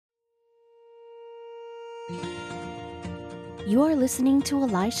You are listening to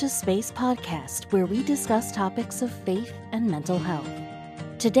Elisha Space Podcast, where we discuss topics of faith and mental health.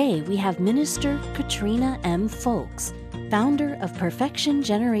 Today, we have Minister Katrina M. Folks, founder of Perfection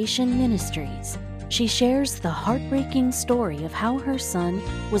Generation Ministries. She shares the heartbreaking story of how her son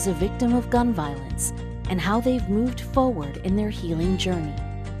was a victim of gun violence and how they've moved forward in their healing journey.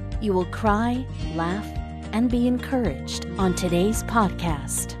 You will cry, laugh, and be encouraged on today's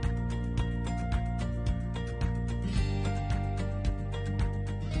podcast.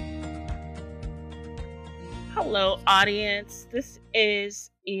 Hello, audience. This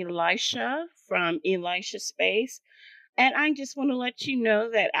is Elisha from Elisha Space, and I just want to let you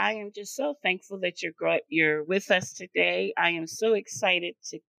know that I am just so thankful that you're with us today. I am so excited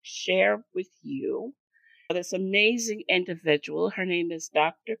to share with you this amazing individual. Her name is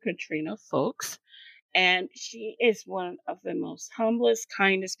Dr. Katrina Folks, and she is one of the most humblest,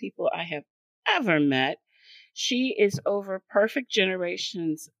 kindest people I have ever met. She is over Perfect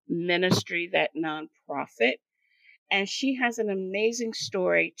Generations Ministry, that nonprofit. And she has an amazing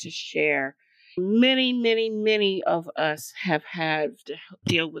story to share. Many of us have had to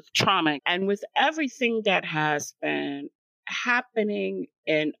deal with trauma. And with everything that has been happening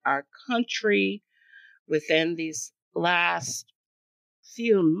in our country within these last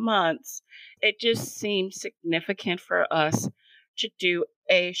few months, it just seems significant for us to do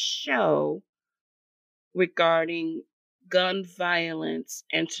a show regarding gun violence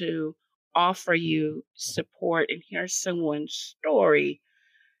and to offer you support and hear someone's story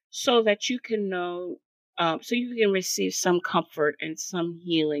so that you can know, so you can receive some comfort and some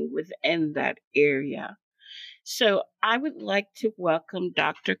healing within that area. So I would like to welcome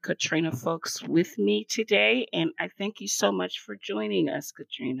Dr. Katrina Folks with me today, and I thank you so much for joining us,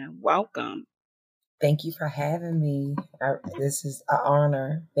 Katrina. Welcome. Thank you for having me. This is an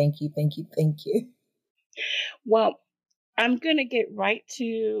honor. Thank you. Well, I'm going to get right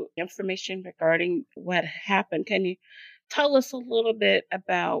to information regarding what happened. Can you tell us a little bit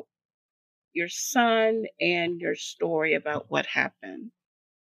about your son and your story about what happened?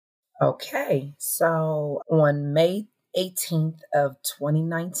 Okay. So on May 18th of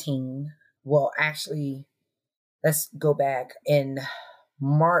 2019, well, actually, let's go back. In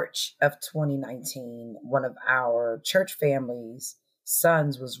March of 2019, one of our church family's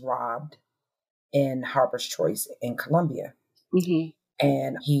sons was robbed in Harper's Choice in Columbia. Mm-hmm.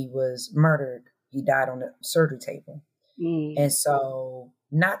 And he was murdered. He died on the surgery table. Mm-hmm. And so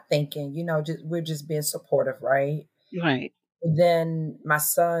not thinking, we're just being supportive, right? Right. Then my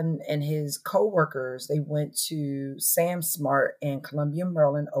son and his co-workers, they went to Sam Smart in Columbia,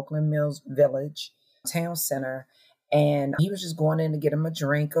 Maryland, Oakland Mills Village, town center. And he was just going in to get him a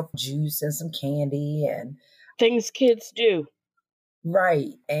drink of juice and some candy and things kids do.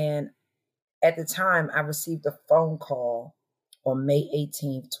 Right. And at the time, I received a phone call on May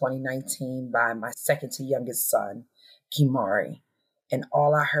 18th, 2019 by my second to youngest son, Kimari. And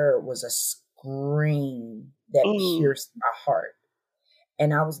all I heard was a scream that pierced my heart.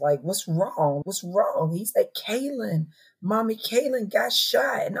 And I was like, what's wrong? What's wrong? He said, Mommy Kaylin got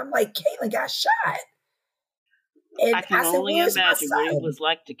shot. And I'm like, Kaylin got shot. And I can only imagine what it was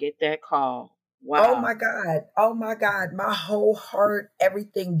like to get that call. Wow. Oh my God. My whole heart,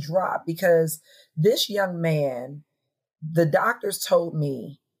 everything dropped because this young man, the doctors told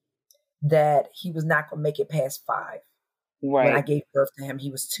me that he was not going to make it past 5. Right. When I gave birth to him,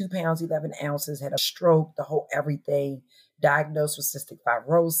 he was 2 pounds, 11 ounces, had a stroke, the whole everything, diagnosed with cystic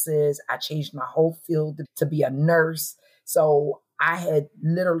fibrosis. I changed my whole field to be a nurse. So I had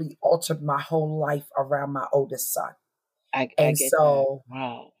literally altered my whole life around my oldest son. I get that.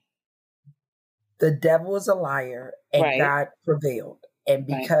 Wow. The devil is a liar and God prevailed. And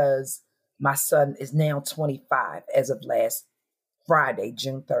because my son is now 25 as of last Friday,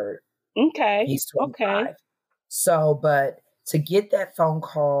 June 3rd. Okay. He's 25. Okay. So, but to get that phone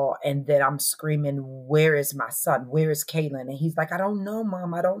call and then I'm screaming, where is my son? Where is Kaylin? And he's like, I don't know,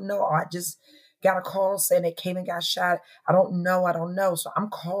 Mom. I don't know. I just got a call saying that Kaylin got shot. I don't know. So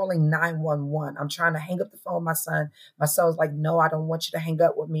I'm calling 911. I'm trying to hang up the phone with my son. My son was like, no, I don't want you to hang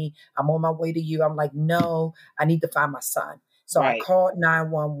up with me. I'm on my way to you. I'm like, no, I need to find my son. So I called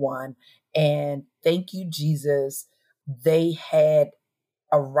 911 and thank you, Jesus. They had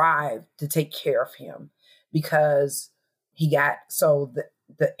arrived to take care of him because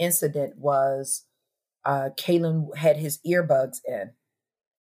the incident was Kaylin had his earbuds in,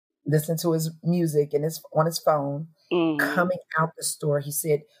 listening to his music and on his phone. Coming out the store, he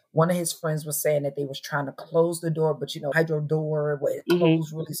said one of his friends was saying that they was trying to close the door, but hydro door where it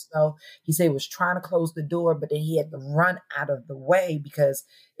closed really slow. He said he was trying to close the door, but then he had to run out of the way because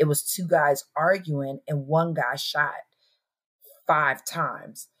it was 2 guys arguing and one guy shot. 5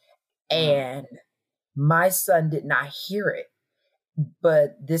 times. Wow. And my son did not hear it.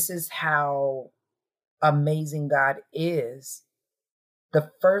 But this is how amazing God is.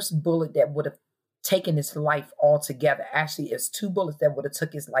 The first bullet that would have taken his life altogether, actually, it's 2 bullets that would have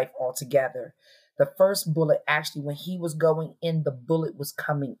took his life altogether. The first bullet, actually, when he was going in, the bullet was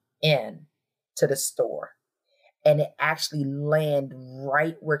coming in to the store. And it actually landed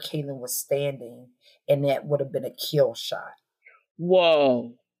right where Kaylin was standing. And that would have been a kill shot.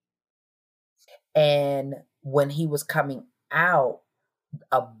 Whoa. And when he was coming out,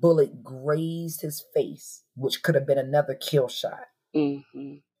 a bullet grazed his face, which could have been another kill shot.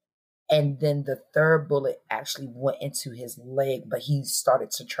 Mm-hmm. And then the third bullet actually went into his leg, but he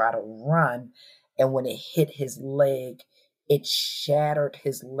started to try to run. And when it hit his leg, it shattered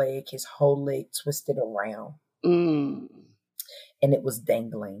his leg. His whole leg twisted around. Mm. And it was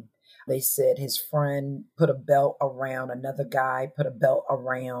dangling. They said his friend put a belt around, another guy put a belt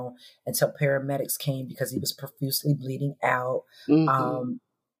around until paramedics came because he was profusely bleeding out. Mm-hmm.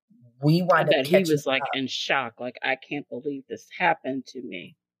 We I wound up bet catching he was like up. in shock. Like, I can't believe this happened to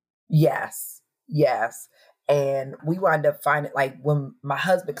me. Yes. And we wound up finding, like, when my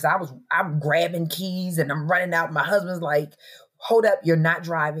husband, because I'm grabbing keys and I'm running out. My husband's like, hold up, you're not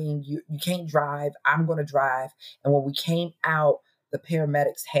driving. You can't drive. I'm going to drive. And when we came out, the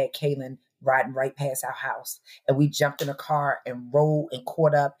paramedics had Kaylin riding right past our house. And we jumped in a car and rode and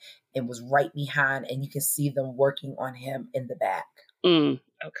caught up and was right behind. And you can see them working on him in the back.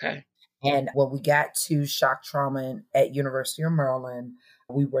 Okay. And when we got to shock trauma at University of Maryland,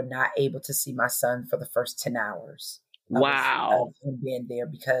 we were not able to see my son for the first 10 hours. Wow. Of him being there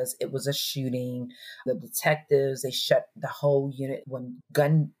because it was a shooting. The detectives, they shut the whole unit. When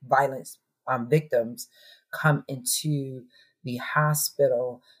gun violence victims come into the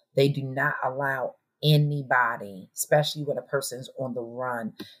hospital, they do not allow anybody, especially when a person's on the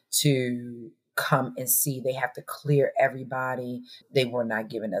run, to come and see. They have to clear everybody. They were not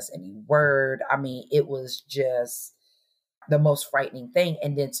giving us any word. I mean, it was just the most frightening thing.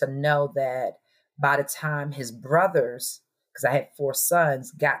 And then to know that by the time his brothers, because I had 4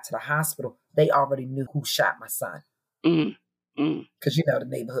 sons, got to the hospital, they already knew who shot my son. Because you know the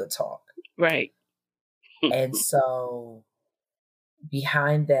neighborhood talk. Right. And so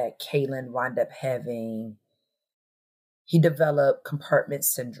behind that, Kaylin wound up he developed compartment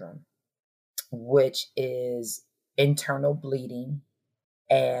syndrome, which is internal bleeding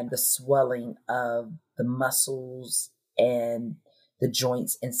and the swelling of the muscles and the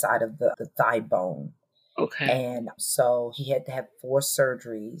joints inside of the thigh bone. Okay. And so he had to have 4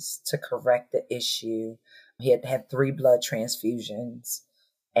 surgeries to correct the issue. He had to have 3 blood transfusions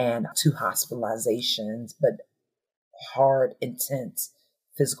and 2 hospitalizations, but hard, intense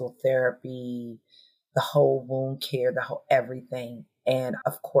physical therapy, the whole wound care, the whole everything. And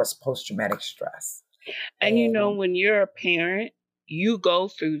of course, post-traumatic stress. And you know, when you're a parent, you go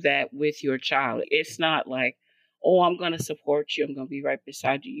through that with your child. It's not like, oh, I'm going to support you. I'm going to be right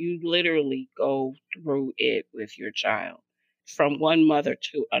beside you. You literally go through it with your child from one mother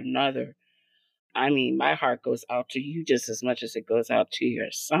to another. I mean, my heart goes out to you just as much as it goes out to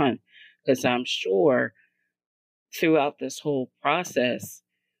your son, because I'm sure throughout this whole process,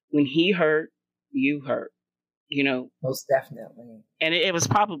 when he hurt, you hurt, you know. Most definitely. And it was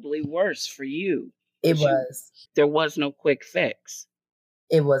probably worse for you. It was. There was no quick fix.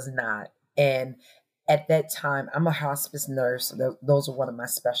 It was not. And at that time, I'm a hospice nurse. Those are one of my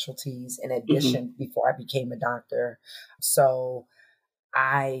specialties in addition before I became a doctor. So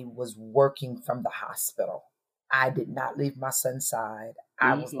I was working from the hospital. I did not leave my son's side.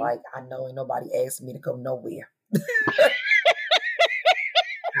 I was like, I know ain't nobody asked me to go nowhere.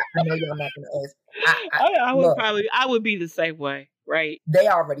 I know y'all not going to ask. I would be the same way, right? They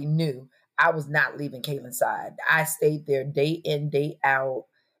already knew I was not leaving Kaylin's side. I stayed there day in, day out,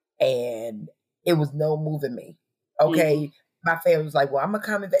 and it was no moving me. Okay. My family was like, well, I'm going to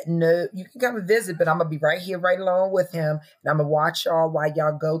come and no, you can come and visit, but I'm going to be right here, right along with him. And I'm going to watch y'all while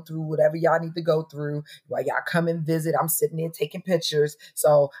y'all go through whatever y'all need to go through. While y'all come and visit, I'm sitting there taking pictures.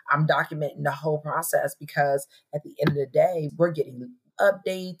 So I'm documenting the whole process because at the end of the day, we're getting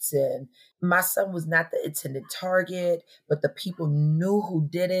updates. And my son was not the intended target, but the people knew who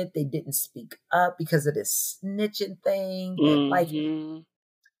did it. They didn't speak up because of this snitching thing. Like,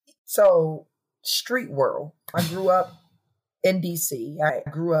 so street world. I grew up in DC. I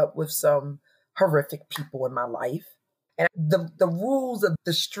grew up with some horrific people in my life. And the rules of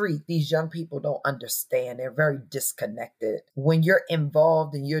the street, these young people don't understand. They're very disconnected. When you're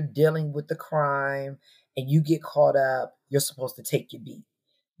involved and you're dealing with the crime and you get caught up, you're supposed to take your beat.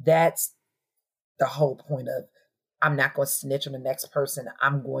 That's the whole point of I'm not going to snitch on the next person.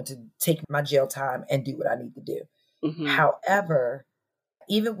 I'm going to take my jail time and do what I need to do. Mm-hmm. However,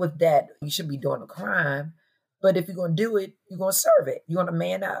 even with that, you should be doing a crime. But if you're going to do it, you're going to serve it. You're going to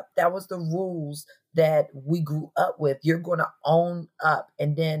man up. That was the rules that we grew up with. You're going to own up.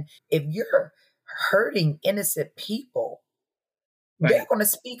 And then if you're hurting innocent people, they're going to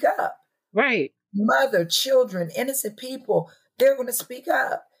speak up. Right. Mother, children, innocent people, they're going to speak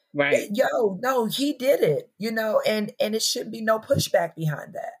up. Right. Yo, no, he did it, and it shouldn't be no pushback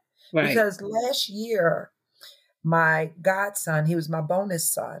behind that. Right. Because last year, my godson, he was my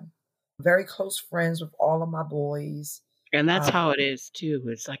bonus son, very close friends with all of my boys. And that's how it is too.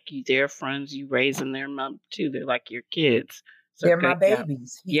 It's like they're friends, you raising them up too. They're like your kids. So they're my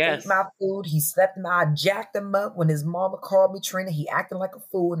babies. He ate my food. He slept in I jacked him up when his mama called me, Trina. He acting like a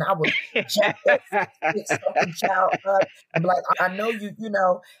fool, and I would jack that fucking child up. I'm like, I know you,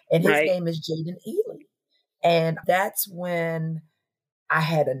 and his name is Jaden Ely. And that's when I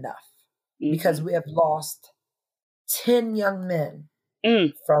had enough because we have lost 10 young men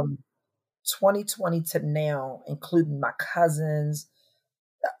from 2020 to now, including my cousins.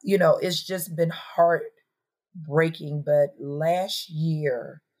 It's just been heartbreaking. But last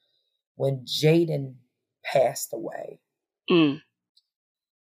year, when Jaden passed away, him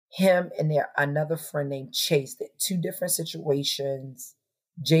and another friend named Chase, two different situations.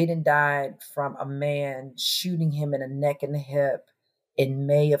 Jaden died from a man shooting him in the neck and the hip in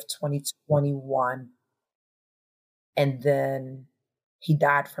May of 2021. And then he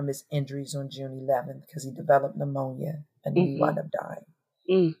died from his injuries on June 11th because he developed pneumonia and he wound up dying.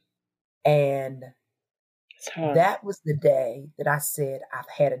 And that was the day that I said I've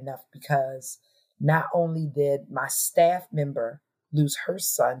had enough, because not only did my staff member lose her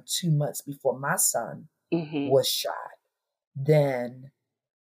son 2 months before my son was shot, then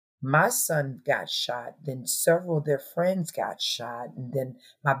my son got shot, then several of their friends got shot, and then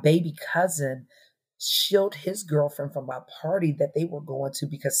my baby cousin shielded his girlfriend from a party that they were going to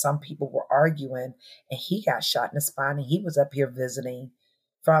because some people were arguing, and he got shot in the spine, and he was up here visiting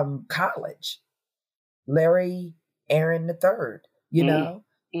from college. Larry Aaron III,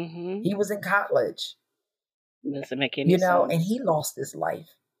 he was in college. Doesn't make any sense. And he lost his life.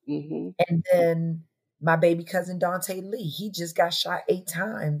 And then my baby cousin Dante Lee, he just got shot 8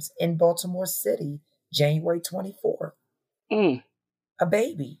 times in Baltimore City, January 24th. A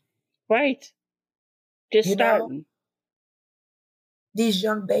baby. Right. Just starting. These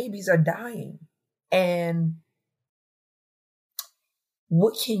young babies are dying. And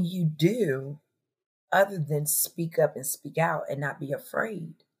what can you do other than speak up and speak out and not be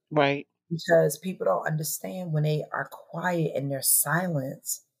afraid? Right. Because people don't understand when they are quiet and their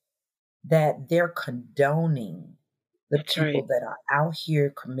silence that they're condoning the people that are out here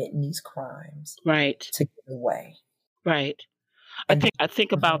committing these crimes to get away. Right. I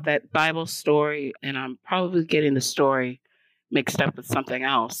think about that Bible story, and I'm probably getting the story mixed up with something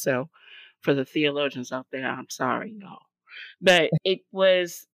else. So for the theologians out there, I'm sorry, y'all. But it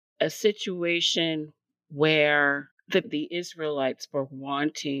was a situation where the Israelites were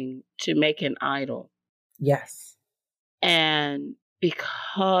wanting to make an idol. Yes. And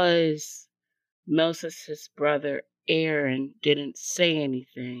because Moses, his brother Aaron, didn't say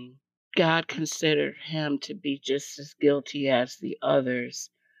anything, God considered him to be just as guilty as the others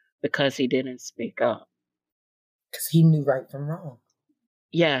because he didn't speak up. Because he knew right from wrong.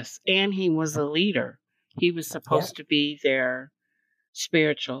 Yes, and he was a leader. He was supposed to be their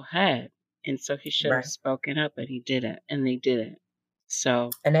spiritual head. And so he should have spoken up, but he didn't, and they didn't.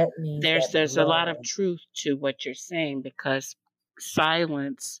 So and that means there's a lot of truth to what you're saying, because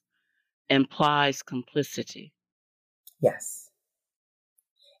silence implies complicity. Yes.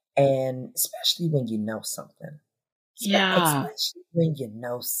 And especially when you know something. Especially when you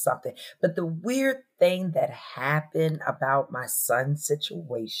know something. But the weird thing that happened about my son's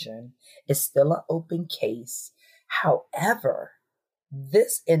situation is still an open case. However,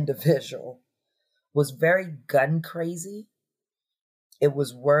 this individual was very gun crazy. It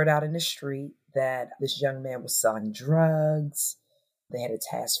was word out in the street that this young man was selling drugs. They had a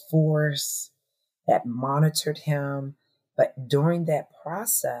task force that monitored him. But during that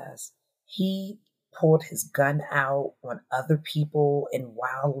process, he pulled his gun out on other people in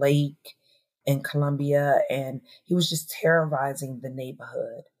Wild Lake in Columbia, and he was just terrorizing the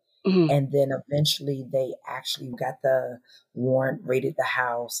neighborhood. And then eventually they actually got the warrant, raided the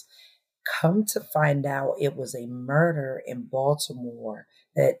house. Come to find out, it was a murder in Baltimore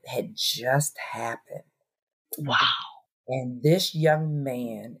that had just happened. Wow. And this young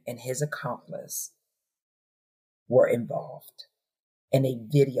man and his accomplice were involved, and they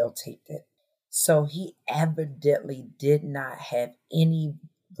videotaped it. So he evidently did not have any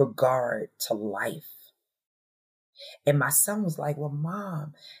regard to life. And my son was like, well,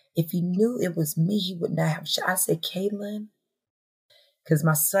 Mom, if he knew it was me, he would not have shot. I said, Kaylin, because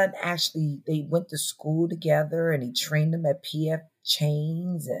my son actually, they went to school together and he trained them at PF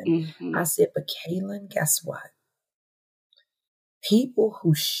Chains. And I said, but Kaylin, guess what? People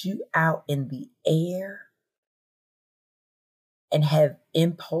who shoot out in the air and have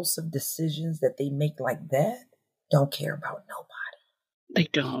impulsive decisions that they make like that don't care about nobody. They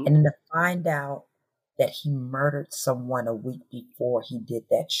don't. And then to find out that he murdered someone a week before he did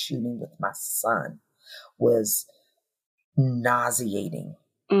that shooting with my son was nauseating.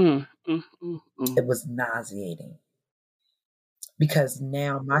 It was nauseating. Because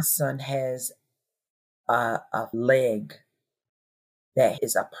now my son has a leg that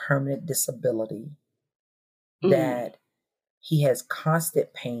is a permanent disability, that he has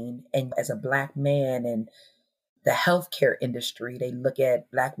constant pain. And as a Black man in the healthcare industry, they look at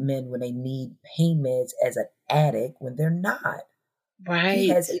Black men when they need pain meds as an addict when they're not. Right. He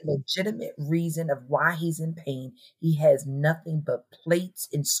has a legitimate reason of why he's in pain. He has nothing but plates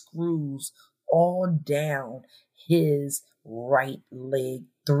and screws all down his right leg,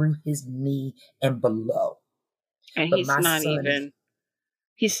 through his knee and below. And But he's my not son even,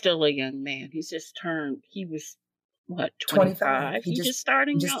 he's still a young man. He's just turned, he was, what, 25. 25? He's just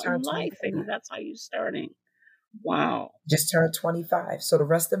starting out in life, 25. and that's how you're starting. Wow. Just turned 25. So the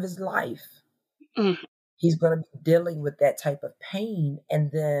rest of his life, he's going to be dealing with that type of pain.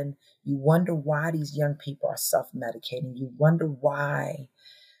 And then you wonder why these young people are self-medicating. You wonder why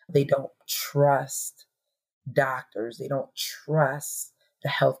they don't trust doctors. They don't trust the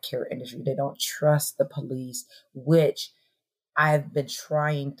healthcare industry. They don't trust the police, which I've been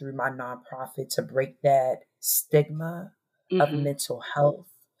trying through my nonprofit to break that stigma of mental health,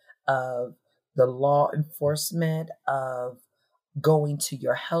 of the law enforcement, of going to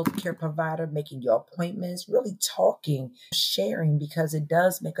your healthcare provider, making your appointments, really talking, sharing, because it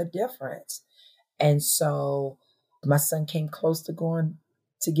does make a difference. And so my son came close to going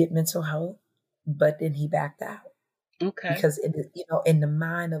to get mental health, but then he backed out. Okay. Because in the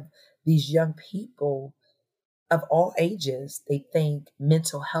mind of these young people of all ages, they think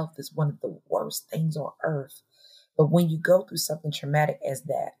mental health is one of the worst things on earth. But when you go through something traumatic as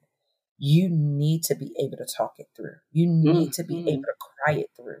that, you need to be able to talk it through. You need to be able to cry it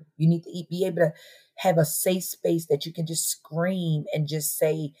through. You need to be able to have a safe space that you can just scream and just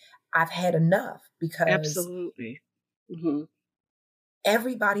say, I've had enough. Because absolutely,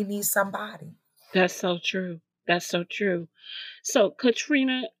 everybody needs somebody. That's so true. That's so true. So,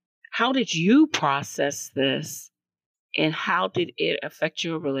 Katrina, how did you process this, and how did it affect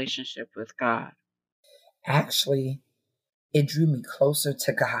your relationship with God? Actually, it drew me closer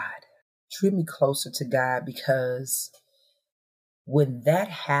to God. Drew me closer to God because when that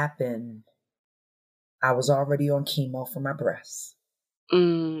happened, I was already on chemo for my breast.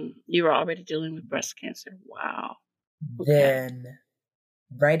 You were already dealing with breast cancer. Wow. Okay. Then,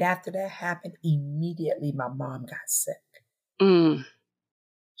 right after that happened, immediately my mom got sick.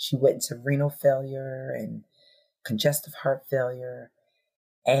 She went into renal failure and congestive heart failure,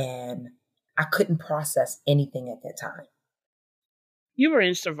 and I couldn't process anything at that time. You were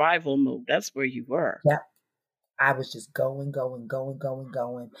in survival mode. That's where you were. Yep. I was just going.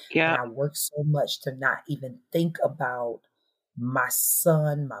 Yeah. And I worked so much to not even think about my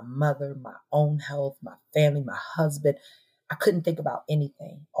son, my mother, my own health, my family, my husband. I couldn't think about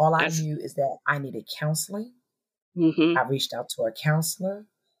anything. All I knew is that I needed counseling. I reached out to a counselor.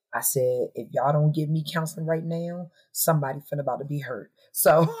 I said, if y'all don't give me counseling right now, somebody finna about to be hurt.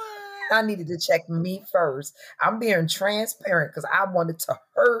 So I needed to check me first. I'm being transparent because I wanted to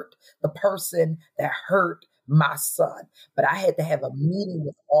hurt the person that hurt my son. But I had to have a meeting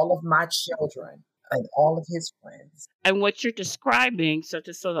with all of my children and all of his friends. And what you're describing, so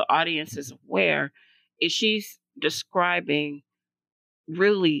just so the audience is aware, is she's describing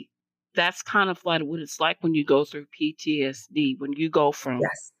really, that's kind of like what it's like when you go through PTSD, when you go from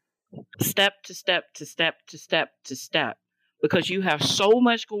step to step to step to step to step, because you have so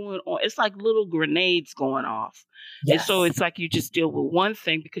much going on. It's like little grenades going off. Yes. And so it's like you just deal with one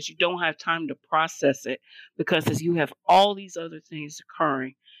thing because you don't have time to process it, because as you have all these other things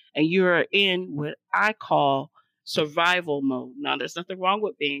occurring and you're in what I call survival mode. Now, there's nothing wrong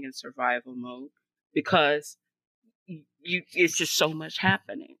with being in survival mode because it's just so much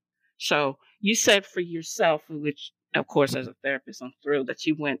happening. So you said for yourself, which of course as a therapist, I'm thrilled that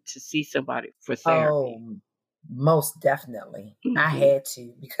you went to see somebody for therapy. Oh, most definitely. I had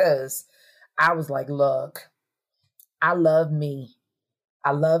to, because I was like, look, I love me.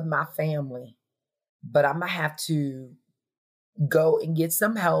 I love my family. but I'm going to have to go and get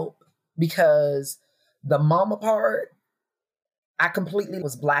some help because the mama part, I completely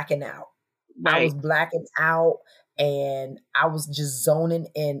was blacking out. I was Right. blacking out and I was just zoning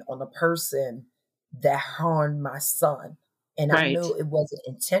in on a person that harmed my son. And I Right. knew it wasn't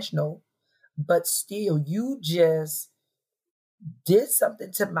intentional, but still, you just did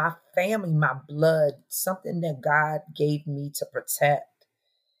something to my family, my blood, something that God gave me to protect.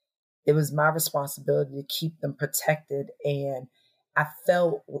 It was my responsibility to keep them protected. And I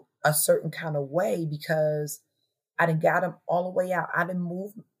felt a certain kind of way because I done got them all the way out. I done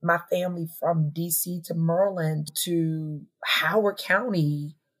moved my family from DC to Maryland to Howard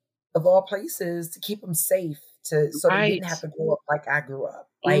County, of all places, to keep them safe, so they didn't Right. have to grow up like I grew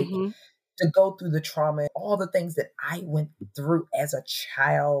up. Like, Mm-hmm. to go through the trauma, all the things that I went through as a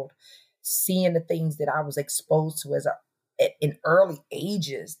child, seeing the things that I was exposed to in early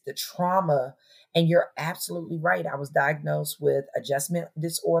ages, the trauma. And you're absolutely right. I was diagnosed with adjustment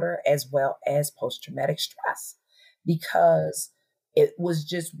disorder as well as post-traumatic stress because it was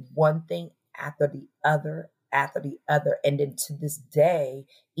just one thing after the other, after the other. And then to this day,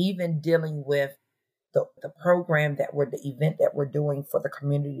 even dealing with the program the event that we're doing for the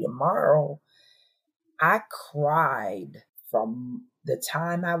community tomorrow, I cried from the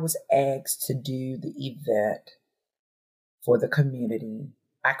time I was asked to do the event for the community.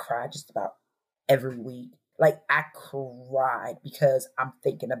 I cried just about every week. Like, I cried because I'm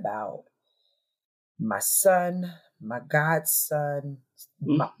thinking about my son, my godson,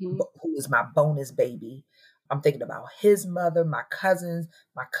 Mm-hmm. who is my bonus baby. I'm thinking about his mother, my cousins,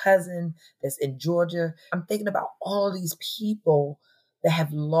 my cousin that's in Georgia. I'm thinking about all these people that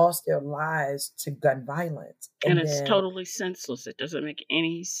have lost their lives to gun violence. And And it's then, totally senseless. It doesn't make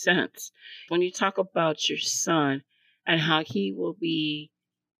any sense. When you talk about your son and how he will be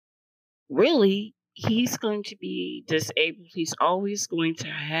really, he's going to be disabled. He's always going to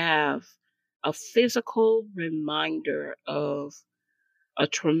have a physical reminder of a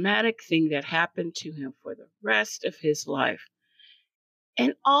traumatic thing that happened to him for the rest of his life.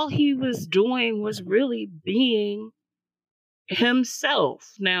 And all he was doing was really being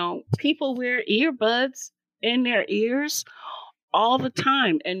himself. Now, people wear earbuds in their ears all the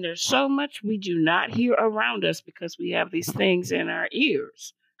time, and there's so much we do not hear around us because we have these things in our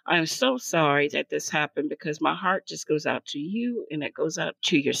ears. I'm so sorry that this happened because my heart just goes out to you and it goes out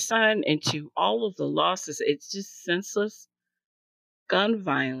to your son and to all of the losses. It's just senseless gun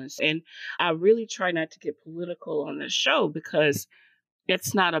violence. And I really try not to get political on this show because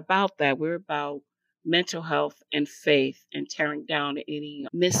it's not about that. We're about mental health and faith and tearing down any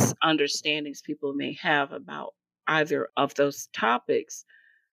misunderstandings people may have about either of those topics.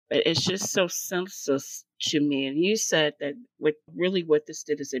 But it's just so senseless to me. And you said that what this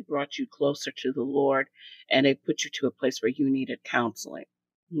did is it brought you closer to the Lord and it put you to a place where you needed counseling.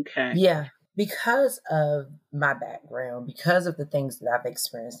 Okay. yeah, because of my background, because of the things that I've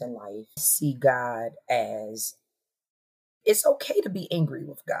experienced in life, I see God as it's okay to be angry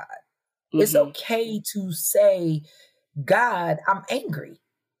with God. It's Mm-hmm. okay to say, God, I'm angry.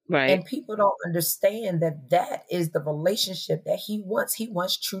 Right. And people don't understand that is the relationship that he wants. He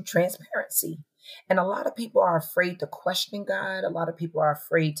wants true transparency. And a lot of people are afraid to question God. A lot of people are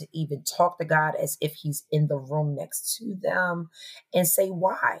afraid to even talk to God as if he's in the room next to them and say,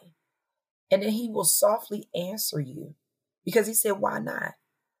 why? And then he will softly answer you because he said, why not?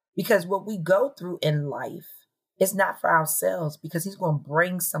 Because what we go through in life is not for ourselves, because he's going to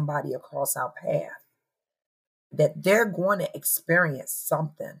bring somebody across our path that they're going to experience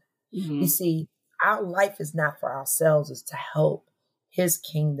something. Mm-hmm. You see, our life is not for ourselves, it's to help his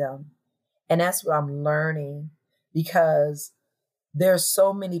kingdom. And that's what I'm learning, because there's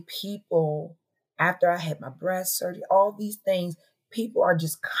so many people after I had my breast surgery, all these things, people are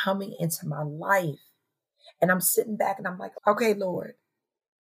just coming into my life. And I'm sitting back and I'm like, okay, Lord,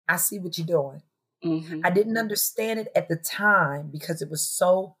 I see what you're doing. Mm-hmm. I didn't understand it at the time because it was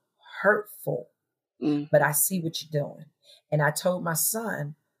so hurtful, but I see what you're doing. And I told my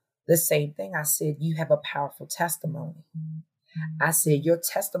son the same thing. I said, you have a powerful testimony. I said, your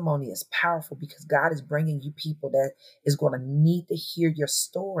testimony is powerful because God is bringing you people that is going to need to hear your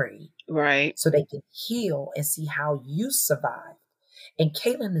story. Right. So they can heal and see how you survived. And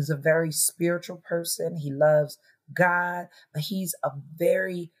Kaylin is a very spiritual person. He loves God, but he's a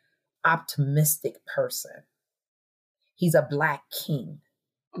very optimistic person. He's a Black king.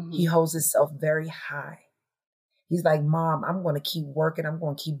 Mm-hmm. He holds himself very high. He's like, Mom, I'm going to keep working. I'm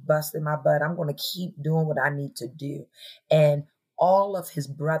going to keep busting my butt. I'm going to keep doing what I need to do. And all of his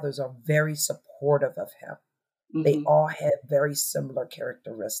brothers are very supportive of him. They Mm-hmm. all have very similar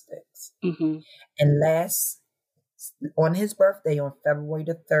characteristics. Mm-hmm. And on his birthday, on February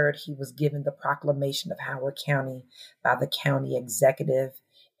the 3rd, he was given the proclamation of Howard County by the county executive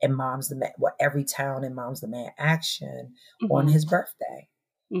and every town in Moms Demand Action on Mm-hmm. his birthday,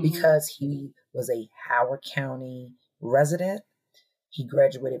 Mm-hmm. because he was a Howard County resident. He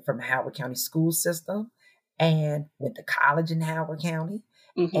graduated from Howard County school system and went to college in Howard County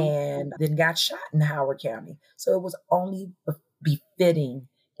Mm-hmm. and then got shot in Howard County. So it was only befitting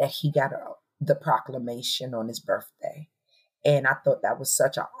that he got the proclamation on his birthday. And I thought that was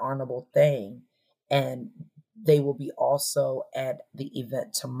such an honorable thing. And they will be also at the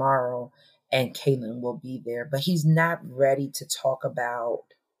event tomorrow, and Kaylin will be there. But he's not ready to talk about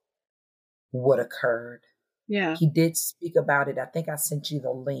what occurred. Yeah. He did speak about it. I think I sent you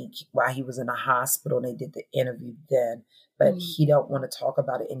the link while he was in the hospital and they did the interview then. But he don't want to talk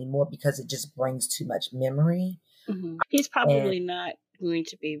about it anymore because it just brings too much memory. Mm-hmm. He's probably not going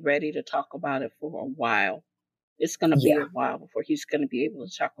to be ready to talk about it for a while. It's going to be a while before he's going to be able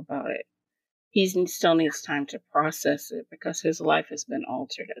to talk about it. He still needs time to process it because his life has been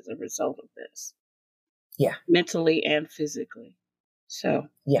altered as a result of this. Yeah. Mentally and physically. So.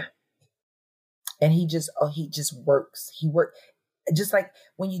 Yeah. And he just works. He works just like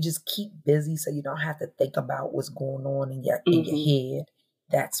when you just keep busy so you don't have to think about what's going on in your head.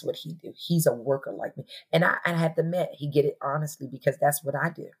 That's what he do. He's a worker like me. And I have to admit, he get it honestly because that's what I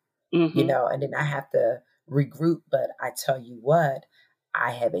do. You know, and then I have to regroup. But I tell you what,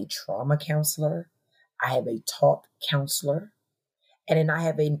 I have a trauma counselor. I have a talk counselor. And then I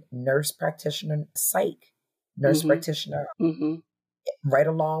have a nurse practitioner, nurse practitioner, right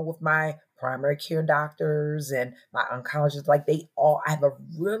along with my primary care doctors and my oncologists. Like I have a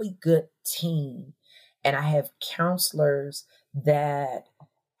really good team. And I have counselors that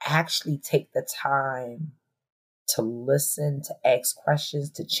actually take the time to listen, to ask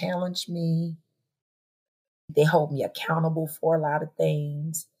questions, to challenge me. They hold me accountable for a lot of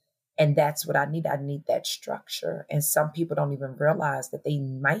things. And that's what I need. I need that structure. And some people don't even realize that they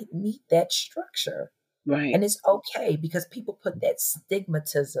might need that structure. Right. And it's okay because people put that stigma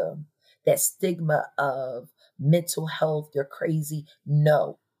of mental health, you're crazy.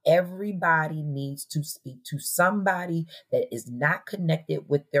 No, everybody needs to speak to somebody that is not connected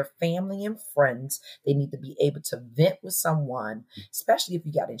with their family and friends. They need to be able to vent with someone, especially if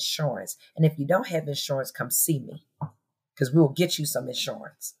you got insurance. And if you don't have insurance, come see me because we will get you some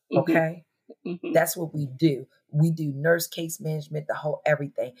insurance. Okay. That's what we do. We do nurse case management, the whole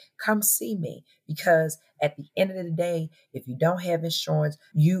everything. Come see me because at the end of the day, if you don't have insurance,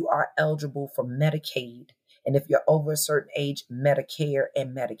 you are eligible for Medicaid. And if you're over a certain age, Medicare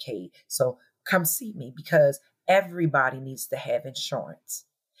and Medicaid. So come see me because everybody needs to have insurance.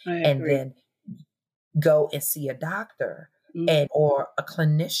 And then go and see a doctor or a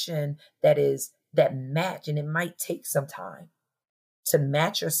clinician that match. And it might take some time to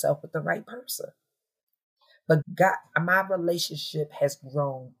match yourself with the right person. But God, my relationship has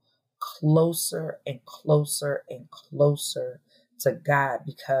grown closer and closer and closer to God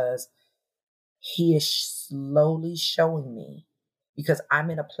because He is slowly showing me, because I'm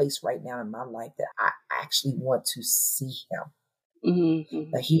in a place right now in my life that I actually want to see Him.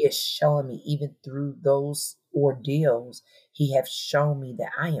 But He is showing me, even through those ordeals, He has shown me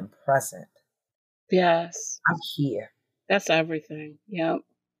that I am present. Yes. I'm here. That's everything. Yep.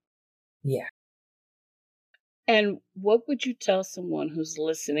 Yeah. And what would you tell someone who's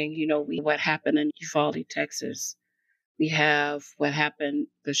listening? You know, what happened in Uvalde, Texas. We have what happened,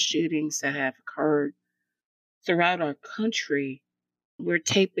 the shootings that have occurred throughout our country. We're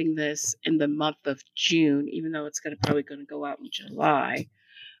taping this in the month of June, even though it's probably going to go out in July.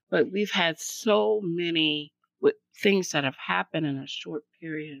 But we've had so many things that have happened in a short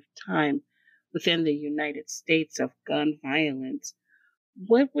period of time within the United States of gun violence.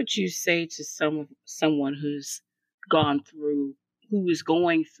 What would you say to someone who is going through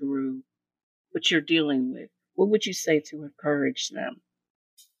what you're dealing with? What would you say to encourage them?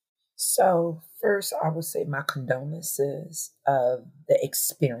 So first, I would say my condolences of the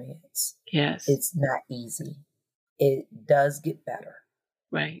experience. Yes. It's not easy. It does get better.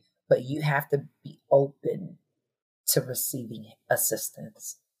 Right. But you have to be open to receiving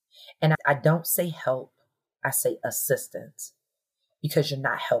assistance. And I don't say help, I say assistance, because you're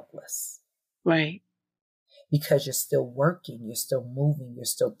not helpless. Right. Because you're still working, you're still moving, you're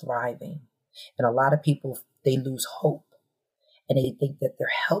still thriving. And a lot of people, they lose hope and they think that they're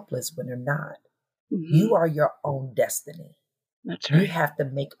helpless when they're not. You are your own destiny. That's right. You have to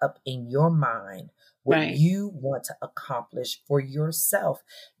make up in your mind what you want to accomplish for yourself,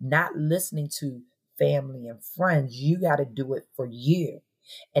 not listening to family and friends. You got to do it for you.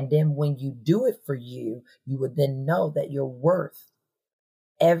 And then when you do it for you, you would then know that you're worth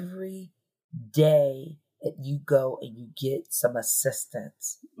every day that you go and you get some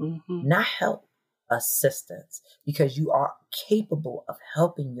assistance, not help, assistance, because you are capable of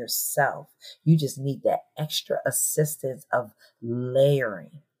helping yourself. You just need that extra assistance of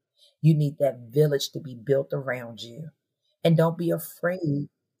layering. You need that village to be built around you. And don't be afraid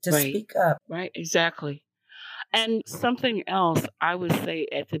to speak up. Right, exactly. And something else I would say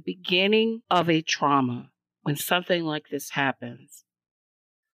at the beginning of a trauma, when something like this happens,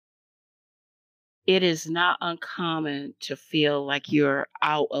 it is not uncommon to feel like you're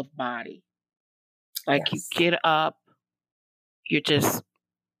out of body. Like you get up, you're just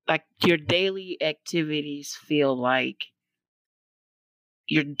like your daily activities feel like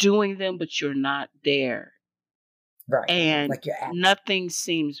you're doing them, but you're not there. Right. And like you're nothing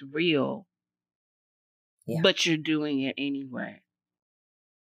seems real, but you're doing it anyway.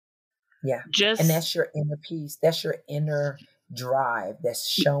 Yeah. And that's your inner peace. That's your inner drive that's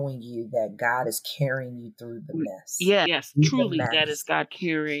showing you that God is carrying you through the mess. Yes, truly, that is God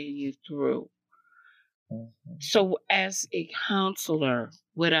carrying you through. So as a counselor,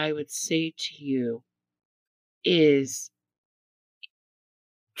 what I would say to you is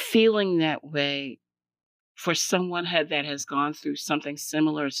feeling that way for someone that has gone through something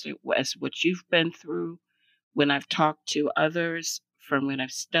similar as what you've been through. When I've talked to others, from when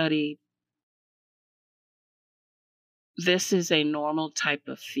I've studied, this is a normal type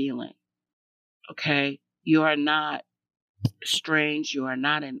of feeling, okay? You are not strange. You are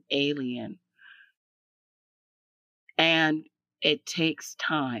not an alien. And it takes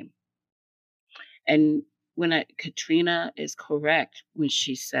time. And Katrina is correct when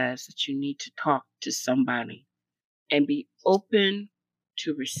she says that you need to talk to somebody and be open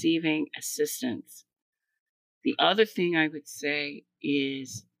to receiving assistance. The other thing I would say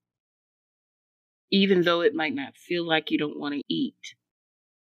is, even though it might not feel like you don't want to eat,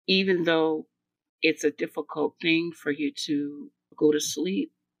 even though it's a difficult thing for you to go to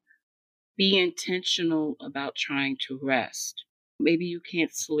sleep, be intentional about trying to rest. Maybe you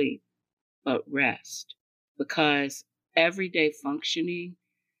can't sleep, but rest. Because everyday functioning,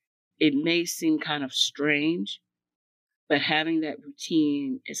 it may seem kind of strange, but having that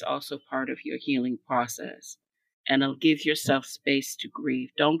routine is also part of your healing process. And it'll give yourself space to grieve.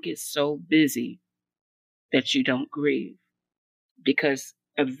 Don't get so busy that you don't grieve. Because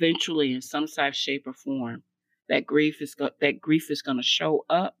eventually, in some size, shape, or form, that grief is going to show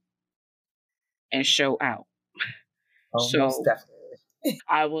up and show out. Most definitely.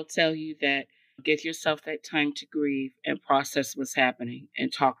 I will tell you that give yourself that time to grieve and process what's happening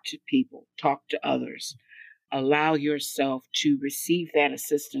and talk to people, talk to others. Allow yourself to receive that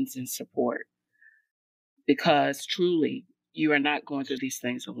assistance and support, because truly you are not going through these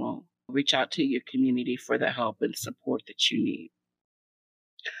things alone. Reach out to your community for the help and support that you need.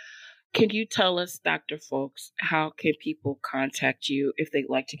 Can you tell us, Dr. Folks, how can people contact you if they'd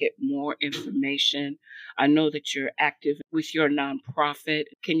like to get more information? I know that you're active with your nonprofit.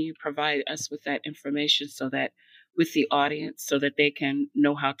 Can you provide us with that information so that with the audience, so that they can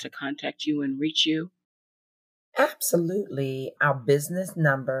know how to contact you and reach you? Absolutely. Our business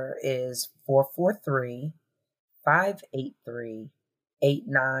number is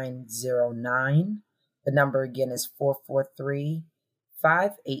 443-583-8909. The number again is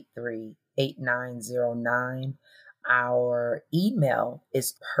 443-583-8909. Our email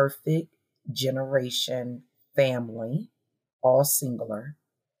is perfectgenerationfamily, all singular,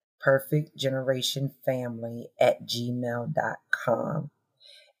 perfectgenerationfamily@gmail.com.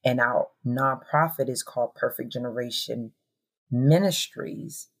 And our nonprofit is called Perfect Generation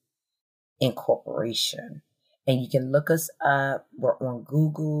Ministries Incorporation. And you can look us up. We're on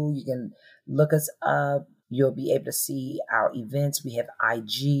Google. You can look us up. You'll be able to see our events. We have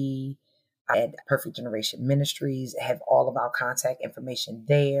IG at Perfect Generation Ministries. Have all of our contact information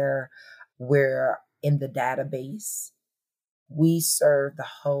there. We're in the database. We serve the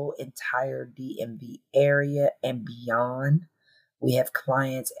whole entire DMV area and beyond. We have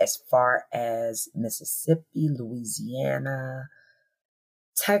clients as far as Mississippi, Louisiana,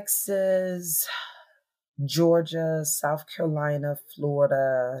 Texas, Georgia, South Carolina,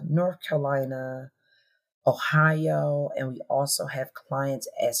 Florida, North Carolina, Ohio, and we also have clients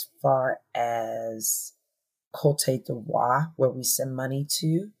as far as Côte d'Ivoire, where we send money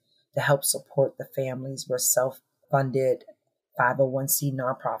to help support the families. We're self-funded 501c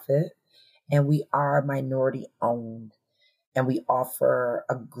nonprofit, and we are minority owned. And we offer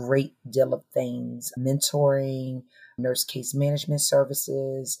a great deal of things: mentoring, nurse case management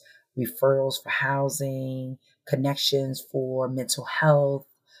services. referrals for housing, connections for mental health,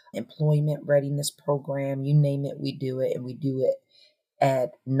 employment readiness program, you name it, we do it, and we do it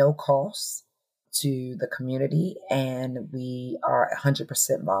at no cost to the community, and we are 100%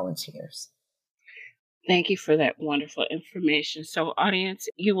 volunteers. Thank you for that wonderful information. So, audience,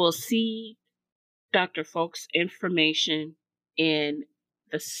 you will see Dr. Folks' information in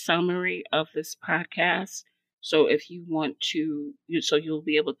the summary of this podcast. So if you want to, so you'll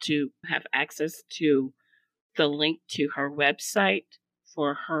be able to have access to the link to her website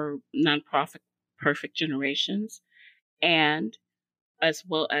for her nonprofit, Perfect Generations, and as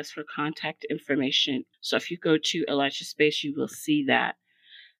well as her contact information. So if you go to Elisha Space, you will see that.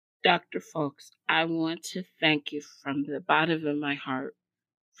 Dr. Folks, I want to thank you from the bottom of my heart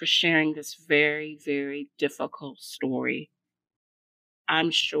for sharing this very, very difficult story. I'm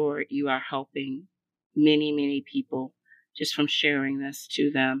sure you are helping many, many people just from sharing this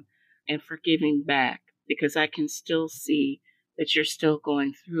to them and for giving back, because I can still see that you're still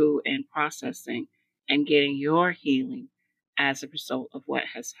going through and processing and getting your healing as a result of what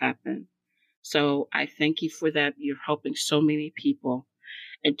has happened. So I thank you for that. You're helping so many people.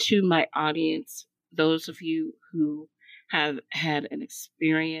 And to my audience, those of you who have had an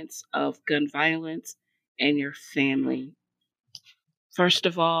experience of gun violence and your family, first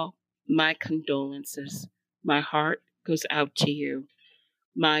of all, my condolences. My heart goes out to you.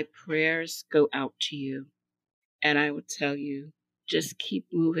 My prayers go out to you. And I would tell you, just keep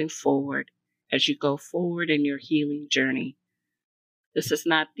moving forward as you go forward in your healing journey. This is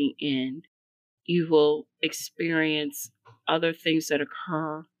not the end. You will experience other things that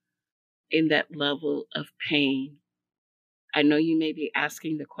occur in that level of pain. I know you may be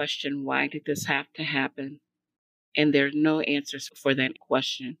asking the question, why did this have to happen? And there are no answers for that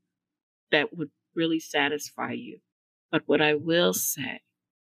question that would really satisfy you. But what I will say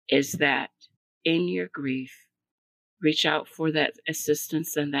is that in your grief, reach out for that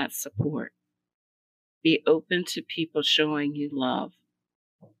assistance and that support. Be open to people showing you love,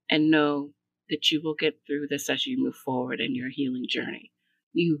 and know that you will get through this as you move forward in your healing journey.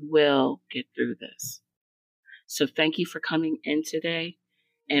 You will get through this. So thank you for coming in today.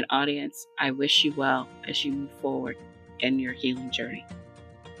 And audience, I wish you well as you move forward in your healing journey.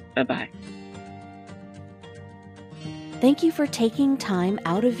 Bye-bye. Thank you for taking time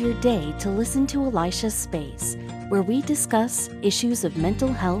out of your day to listen to Elisha Space, where we discuss issues of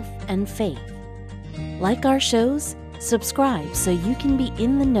mental health and faith. Like our shows, subscribe so you can be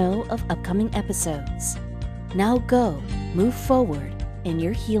in the know of upcoming episodes. Now go, move forward in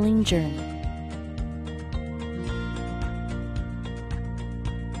your healing journey.